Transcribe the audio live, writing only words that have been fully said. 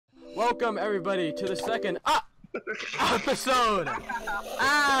Welcome everybody to the second episode.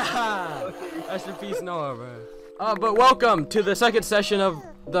 Rest in peace, Noah, bro. But welcome to the second session of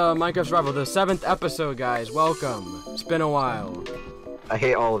the Minecraft Survival, the 7th episode, guys. Welcome. It's been a while. I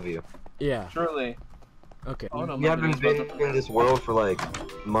hate all of you. Yeah. Surely. Okay. Oh, no, We haven't been in this world for like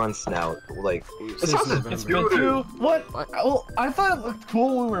months now. Like, Since November. It's been too. What? Well, I thought it looked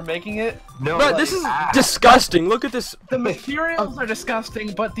cool when we were making it. no, Bro, like, this is disgusting. Look at this. The materials are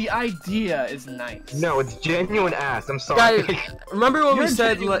disgusting, but the idea is nice. No, it's genuine ass. I'm sorry. Guys, remember when we You're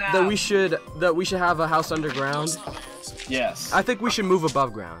said genuine that ass. we should have a house underground? Yes. I think we should move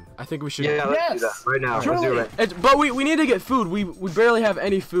above ground. I think we should. yeah, let's do Yes. that right now. Let's Truly. do it. But we need to get food. We barely have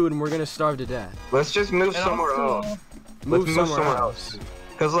any food, and we're gonna starve to death. Let's just move And somewhere also- else. Move Let's move somewhere else.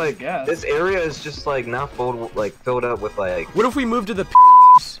 Cause like guess. this area is just like not filled up with like. What if we move to the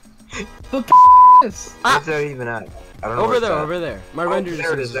The is. Where's that even at? I don't know. over where there, it's at. over there. My Oh, render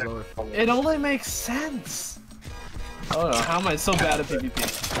there it distance is. is lower. It only makes sense. Oh no, how am I so bad at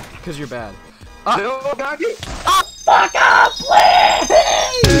PvP? Because you're bad. No, Gagi!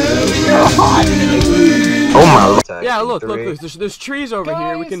 Oh my. Yeah, look, Three. look. There's trees over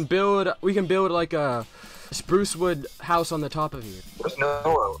here. We Guys! can build like a spruce wood house on the top of here. Where's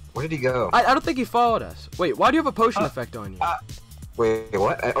Noah? Where did he go? I don't think he followed us. Wait, why do you have a potion effect on you? Wait,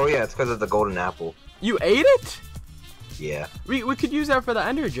 what? Oh yeah, it's because of the golden apple. You ate it? Yeah. We could use that for the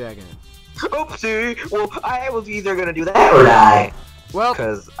Ender Dragon. Oopsie! Well, I was either gonna do that or die. Well,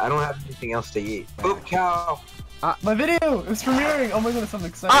 Because I don't have anything else to eat. Oop, cow! My video is premiering. Oh my goodness, I'm Are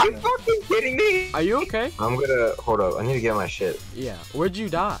excited. you fucking kidding me? are you okay? I'm gonna, hold up, I need to get my shit. Yeah. Where'd you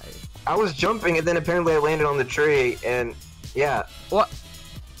die? I was jumping and then apparently I landed on the tree and, yeah. What?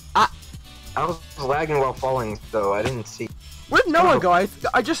 I was lagging while falling, so I didn't see. Where'd Noah go? I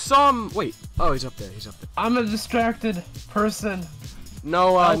just saw him. Wait. Oh, he's up there. He's up there. I'm a distracted person.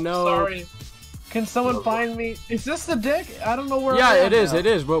 Noah, Oh, no. Sorry. Can someone find me? Is this the dick? I don't know where. Yeah, I am it is. now. It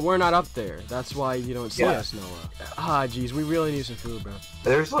is. But we're not up there. That's why you don't see Yeah. us, Noah. Ah, jeez. We really need some food, bro.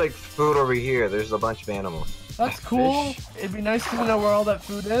 There's like food over here, there's a bunch of animals. That's cool. Fish. It'd be nice to know where all that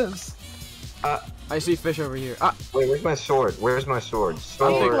food is. I see fish over here. Ah, Wait, where's my sword? Where's my sword?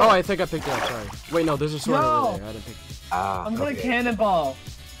 Sword! I think I picked it up. Sorry. Wait, no. There's a sword No. over there. I didn't pick. Ah, I'm gonna okay. cannonball.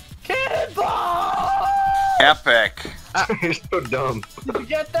 Cannonball! Epic. You're so dumb. Did you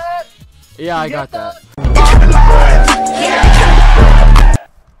get that? Yeah, I You got get that.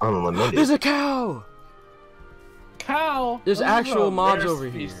 Unlimited. There's a cow. Cow. There's Those are actual the mobs rare over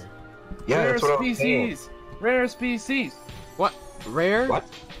species. here. Yeah, Rare that's what I was saying. species. Rare species. What? Rare? What?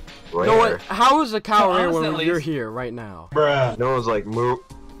 No, what? How is a cow No, rare honestly, when at you're least- here right now? No one's like, moo.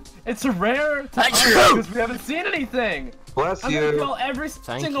 It's a rare to Thank us you. because we haven't seen anything. Bless I'm gonna you. kill every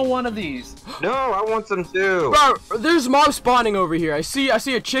Thank single you. one of these. No, I want some too. Bro, there's mobs spawning over here. I see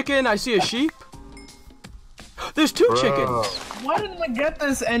a chicken. I see a sheep. There's two Bro. chickens. Why didn't we get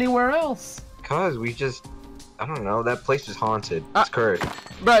this anywhere else? Cause we just, I don't know, that place is haunted. Ah. It's cursed.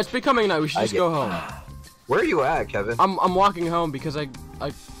 Bro, it's becoming night. We should I just get- go home. Where are you at, Kevin? I'm walking home because I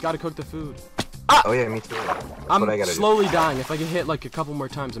gotta cook the food. Oh yeah, me too. That's I'm what I gotta slowly dying. If I get hit like a couple more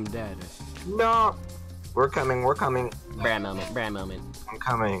times, I'm dead. do. No. We're coming, we're coming. Brand moment. Brand moment. I'm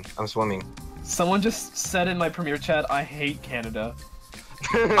coming. I'm swimming. Someone just said in my premiere chat, I hate Canada.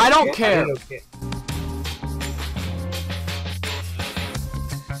 I don't care.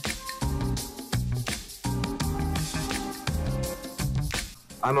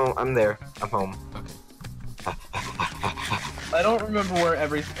 I'm there. I'm home. Okay. I don't remember where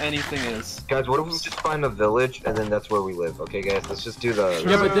anything is. Guys, what if we just find a village and then that's where we live? Okay, guys, let's just do the.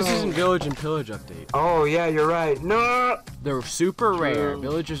 Yeah, but this isn't village and pillage update. Oh yeah, you're right. No. They're super rare. True.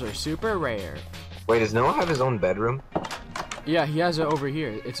 Villages are super rare. Wait, does Noah have his own bedroom? Yeah, he has it over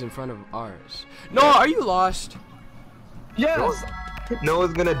here. It's in front of ours. Noah, are you lost? Yes!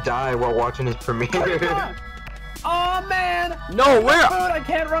 Noah's gonna die while watching his premiere. Oh man! No, where? Food, I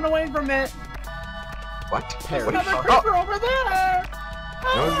can't run away from it! What? Terry. What are you Another talking- creeper over there!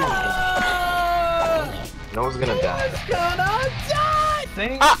 Noah's gonna die. It's gonna die!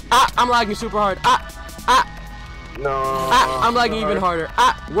 Think? I'm lagging super hard. No. I'm lagging even harder.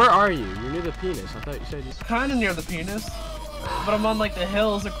 Where are you? You're near the penis. I thought you said you. Kinda near the penis. But I'm on like the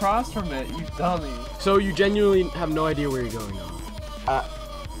hills across from it, you dummy. So you genuinely have no idea where you're going on.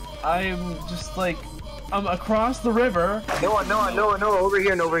 I'm just like, I'm across the river. Noah, over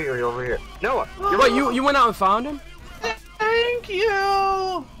here, over here. Noah, What, you went out and found him? Thank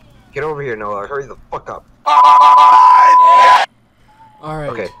you! get over here, Noah. Hurry the fuck up. Alright.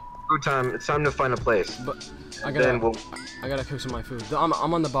 Okay, food time. It's time to find a place. But I Then gotta, we'll. I gotta cook some of my food. I'm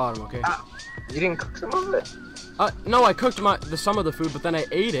on the bottom, okay? You didn't cook some of it. No, I cooked some of the food, but then I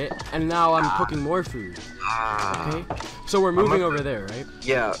ate it, and now I'm cooking more food. Okay? So we're moving over there, right?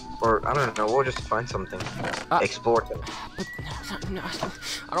 Yeah, or I don't know. We'll just find something. Explore them. But, no,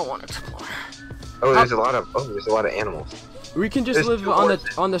 I don't want to explore. Oh, there's a lot of animals. We can just There's live two on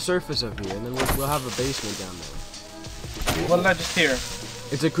horses. the surface of here, and then we'll have a basement down there. What did I just hear?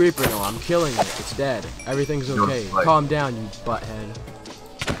 It's a creeper, Noah. I'm killing it. It's dead. Everything's No, okay. like- Calm down, you butthead.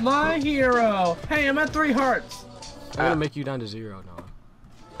 My hero! Hey, I'm at 3 hearts! I'm gonna make you down to 0,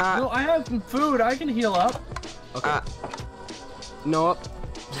 Noah. No, I have some food, I can heal up. Okay. Noah.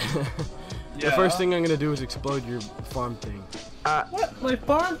 Yeah. The first thing I'm gonna do is explode your farm thing. What? My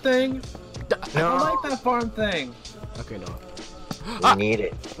farm thing? I No, like that farm thing. Okay, Noah. we need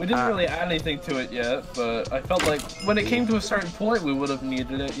it. We didn't really add anything to it yet, but I felt like when it came to a certain point, we would have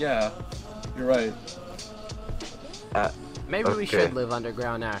needed it. Yeah, you're right. Maybe we Okay. should live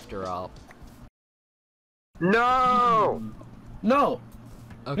underground after all. No. No,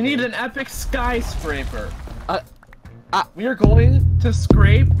 Okay. we need an epic skyscraper. Uh, We are going to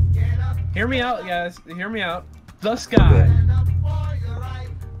scrape. Hear me out, guys. Hear me out. The sky.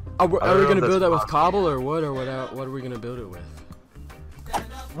 Are we I don't know gonna if build that's that with possible. cobble or wood or what are we gonna build it with?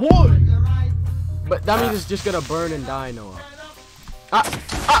 Wood. But that means it's just gonna burn and die, Noah.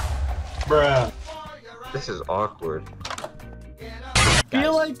 Bruh. This is awkward.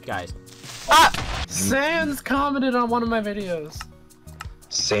 Feel like Guys. Sans commented on one of my videos.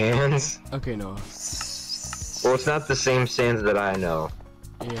 Sands? Okay, Noah. Well, it's not the same Sands that I know.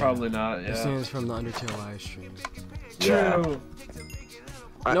 Yeah. Probably not. The Yeah. scenes from the Undertale live stream. Yeah. True.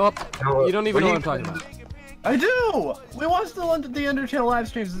 Nope. No, You don't even know what I'm do you- talking about. I do. We watched the Undertale live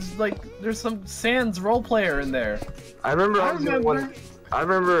streams. It's like there's some Sans role player in there. I remember. I I was the one. remember. I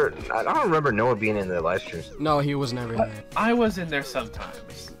remember. I don't remember Noah being in the live streams. No, he was never there. I was in there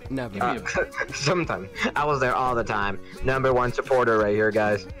sometimes. Never. Sometimes I was there all the time. #1 supporter right here,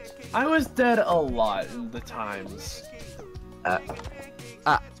 guys. I was dead a lot in the times.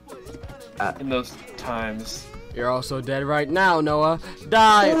 In those times. You're also dead right now, Noah.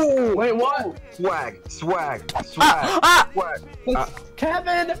 Die! Wait, what? Swag, swag, swag, Ah! swag.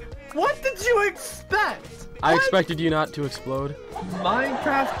 Kevin, what did you expect? I What? expected you not to explode.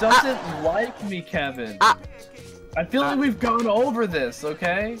 Minecraft doesn't like me, Kevin. I feel like we've gone over this,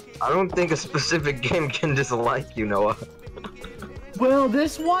 okay? I don't think a specific game can dislike you, Noah. Well,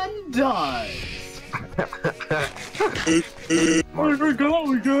 this one does. I forgot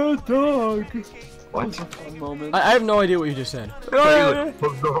we got a dog. That What? was a fun moment. I have no idea what you just said. Dog.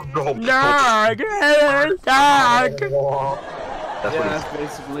 Dog! Dog! That's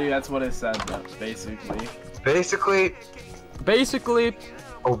what Yeah, that's what it said, though, basically. he's basically Basically,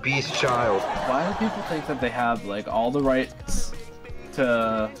 obese child. Why do people think that they have, like, all the rights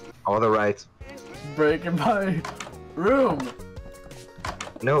to All the rights. break in my room?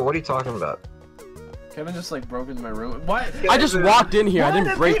 No, what are you talking about? Kevin just, like, broke into my room. Why? I just walked in here. I Why didn't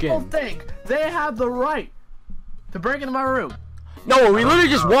do break people in. think they have the right to break into my room? No, we literally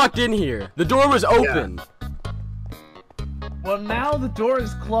just walked in here. The door was open. Well, now the door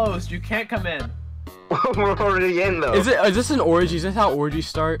is closed. You can't come in. We're already in though. Is this an orgy? Is this how orgies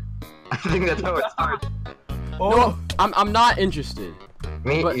start? I think that's how it starts. No, I'm not interested.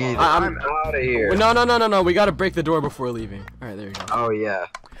 Me But either. I'm- I'm out of here. No. We gotta break the door before leaving. All right, there you go. Oh yeah.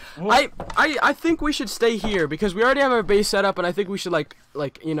 I think we should stay here because we already have our base set up, and I think we should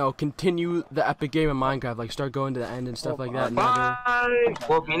like you know continue the epic game of Minecraft, like start going to the end and stuff like that. Nether. Bye.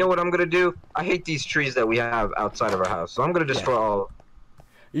 Well, you know what I'm gonna do? I hate these trees that we have outside of our house, so I'm gonna destroy all.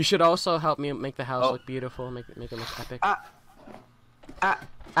 You should also help me make the house Oh. look beautiful, make it look epic. Ah. Alright,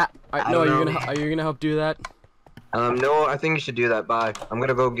 I no, don't know. are you gonna help do that? No, I think you should do that. Bye. I'm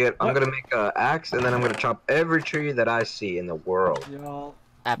gonna go get. I'm gonna make an axe, and then I'm gonna chop every tree that I see in the world. Y'all.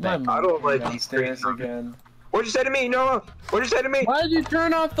 Epic. I don't like these downstairs trees. again. What'd you say to me, Noah? What'd you say to me? Why did you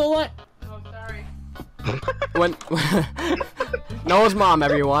turn off the light? Oh, sorry. When Noah's mom,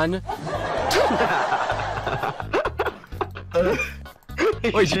 everyone.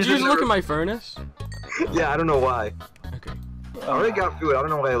 Wait, did you just look at my furnace? Yeah, I don't know why. Okay. I already got food. I don't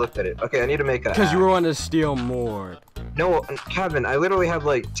know why I looked at it. Okay, I need to make a. Because you were wanting to steal more. No, Kevin, I literally have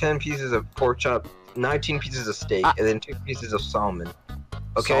like 10 pieces of pork chop, 19 pieces of steak, and then 2 pieces of salmon.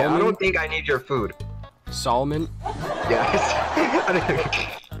 Okay, I Salmon? don't think I need your food. Solomon?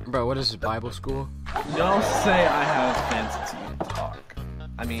 Yeah. Bro, what is this, Bible school? Y'all say I have fantasy talk.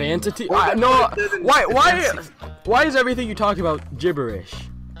 I mean, Fantasy? Well, that's No, what it says in- why is everything you talk about gibberish?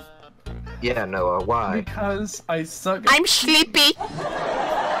 Yeah, Noah, why? because I suck. I'm sleepy.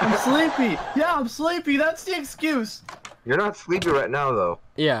 I'm sleepy. Yeah, I'm sleepy. That's the excuse. You're not sleepy right now, though.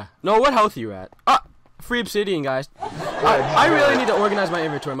 Yeah. No, what health are you at? Ah! free obsidian, guys. I really need to organize my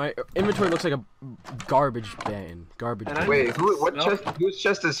inventory. My inventory looks like a garbage bin. Garbage bin. Wait, whose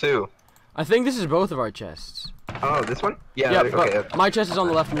chest is who? I think this is both of our chests. Oh, this one? Yeah, Yeah, okay. but my chest is on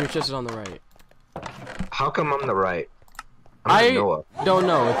the left and your chest is on the right. How come I'm the right? I Noah. don't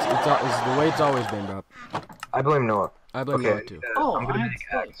know. It's the way it's always been, bro. I blame Noah. I blame Noah too. Oh, I'm gonna I make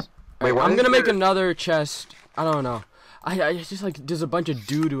had X. space. Wait, I'm gonna make another chest. I don't know. I just like there's a bunch of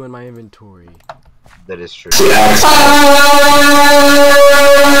doo-doo in my inventory. That is true.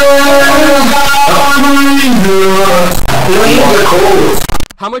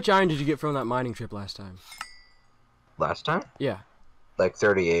 How much iron did you get from that mining trip last time? Last time? Yeah. Like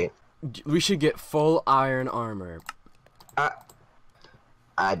 38. We should get full iron armor.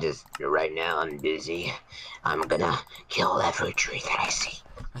 Right now I'm busy. I'm gonna kill every tree that I see.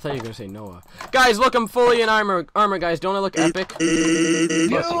 I thought you were gonna say Noah. Guys, look, I'm fully in armor, guys. Don't I look epic?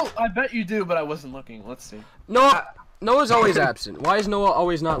 I bet you do, but I wasn't looking. Let's see. Noah's always absent. Why is Noah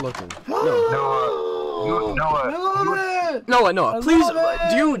always not looking? No. Noah, please.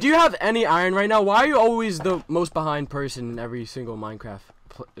 Do you have any iron right now? Why are you always the most behind person in every single Minecraft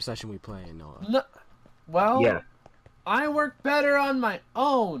session we play, Noah? No. Well, yeah. I work better on my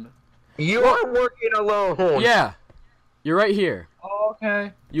own. You are working alone. Yeah. You're right here. Oh,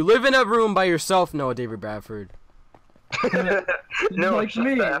 okay. You live in a room by yourself, Noah David Bradford. No, like shut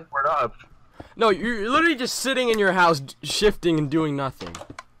me. that word up. No, you're literally just sitting in your house, shifting and doing nothing.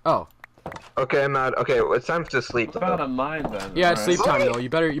 Oh. Okay, I'm out. Okay, well, it's time to sleep. It's about a mine then. Yeah, it's alright. sleep time, Noah. You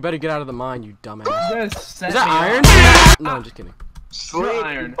better get out of the mine, you dumbass. You guys set Is that me iron? up. No, I'm just kidding. Sleep,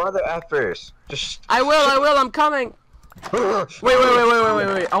 iron. mother effers. Just. I will, I'm coming. Wait.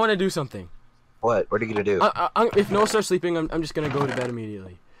 I want to do something. What? What are you gonna do? If Noah starts sleeping, I'm just gonna go to bed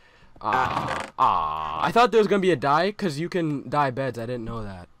immediately. I thought there was gonna be a dye, cause you can dye beds. I didn't know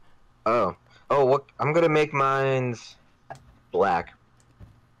that. Oh, what? I'm gonna make mines black.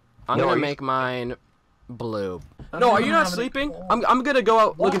 I'm No, gonna are you- make mine blue. I No, don't are you know not how many- sleeping? I'm gonna go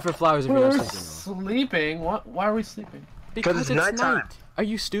out looking for flowers if you're We're not sleeping, Noah. sleeping. What? Why are we sleeping? Because it's it's nighttime. night. Are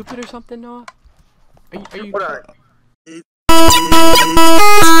you stupid or something, Noah? Are you? What are?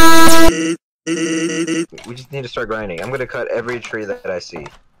 We just need to start grinding. I'm gonna cut every tree that I see.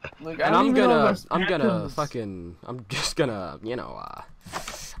 Like, I And don't I'm even know gonna, what's I'm happens. just gonna, you know,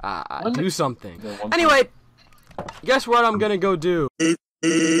 When do the- something. Yeah, one Anyway, guess what I'm gonna go do?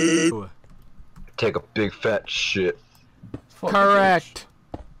 Take a big fat shit. Fuck Correct.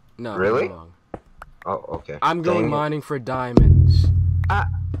 No, Really? I'm wrong. Oh, okay. I'm going Dang it. mining for diamonds.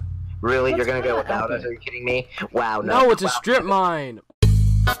 Really? What's You're gonna go gonna without us? happen? Are you kidding me? Wow. No, it's a strip mine.